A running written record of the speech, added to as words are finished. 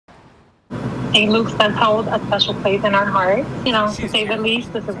St. Luke's does hold a special place in our hearts. You know, to say the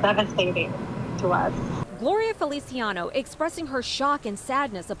least, this is devastating to us. Gloria Feliciano expressing her shock and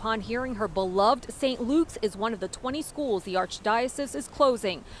sadness upon hearing her beloved St. Luke's is one of the 20 schools the Archdiocese is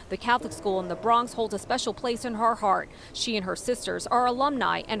closing. The Catholic school in the Bronx holds a special place in her heart. She and her sisters are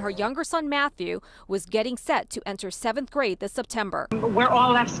alumni, and her younger son Matthew was getting set to enter 7th grade this September. We're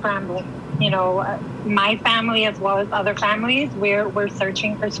all left scrambling. You know, my family as well as other families, we're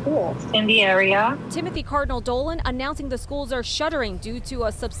searching for schools in the area. Timothy Cardinal Dolan announcing the schools are shuttering due to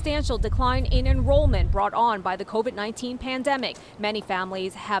a substantial decline in enrollment brought on by the COVID-19 pandemic. Many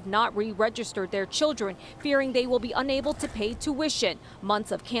families have not re-registered their children, fearing they will be unable to pay tuition.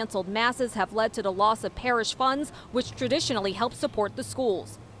 Months of canceled masses have led to the loss of parish funds, which traditionally help support the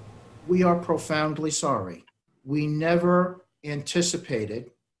schools. We are profoundly sorry. We never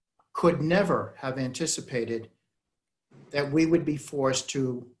anticipated, could never have anticipated, that we would be forced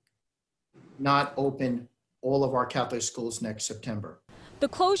to not open all of our Catholic schools next September. The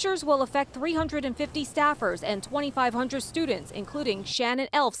closures will affect 350 staffers and 2,500 students, including Shannon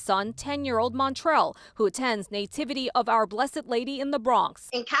Elf's son, 10-year-old Montrell, who attends Nativity of Our Blessed Lady in the Bronx.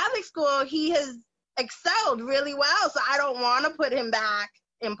 In Catholic school, he has excelled really well, so I don't want to put him back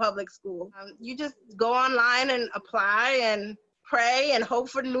in public school. You just go online and apply and pray and hope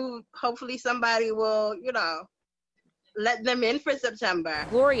for hopefully somebody will, let them in for September.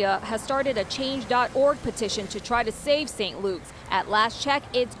 Gloria has started a change.org petition to try to save St. Luke's. At last check,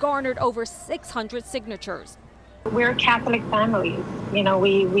 it's garnered over 600 signatures. We're Catholic families. You know,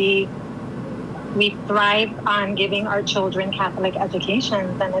 we thrive on giving our children Catholic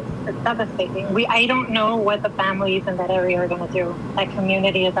educations, and it's devastating. I don't know what the families in that area are going to do. That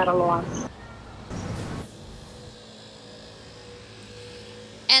community is at a loss.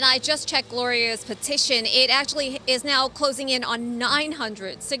 And I just checked Gloria's petition. It actually is now closing in on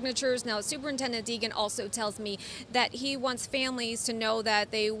 900 signatures. Now, Superintendent Deegan also tells me that he wants families to know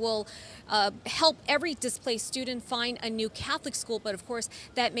that they will help every displaced student find a new Catholic school. But of course,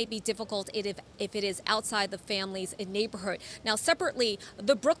 that may be difficult if it is outside the family's neighborhood. Now, separately,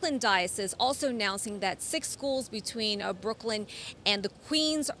 the Brooklyn Diocese also announcing that 6 schools between Brooklyn and the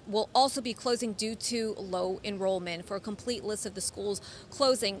Queens will also be closing due to low enrollment. For a complete list of the schools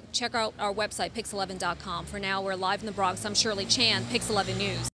closing, check out our website, pix11.com. For now, we're live in the Bronx. I'm Shirley Chan, Pix 11 News.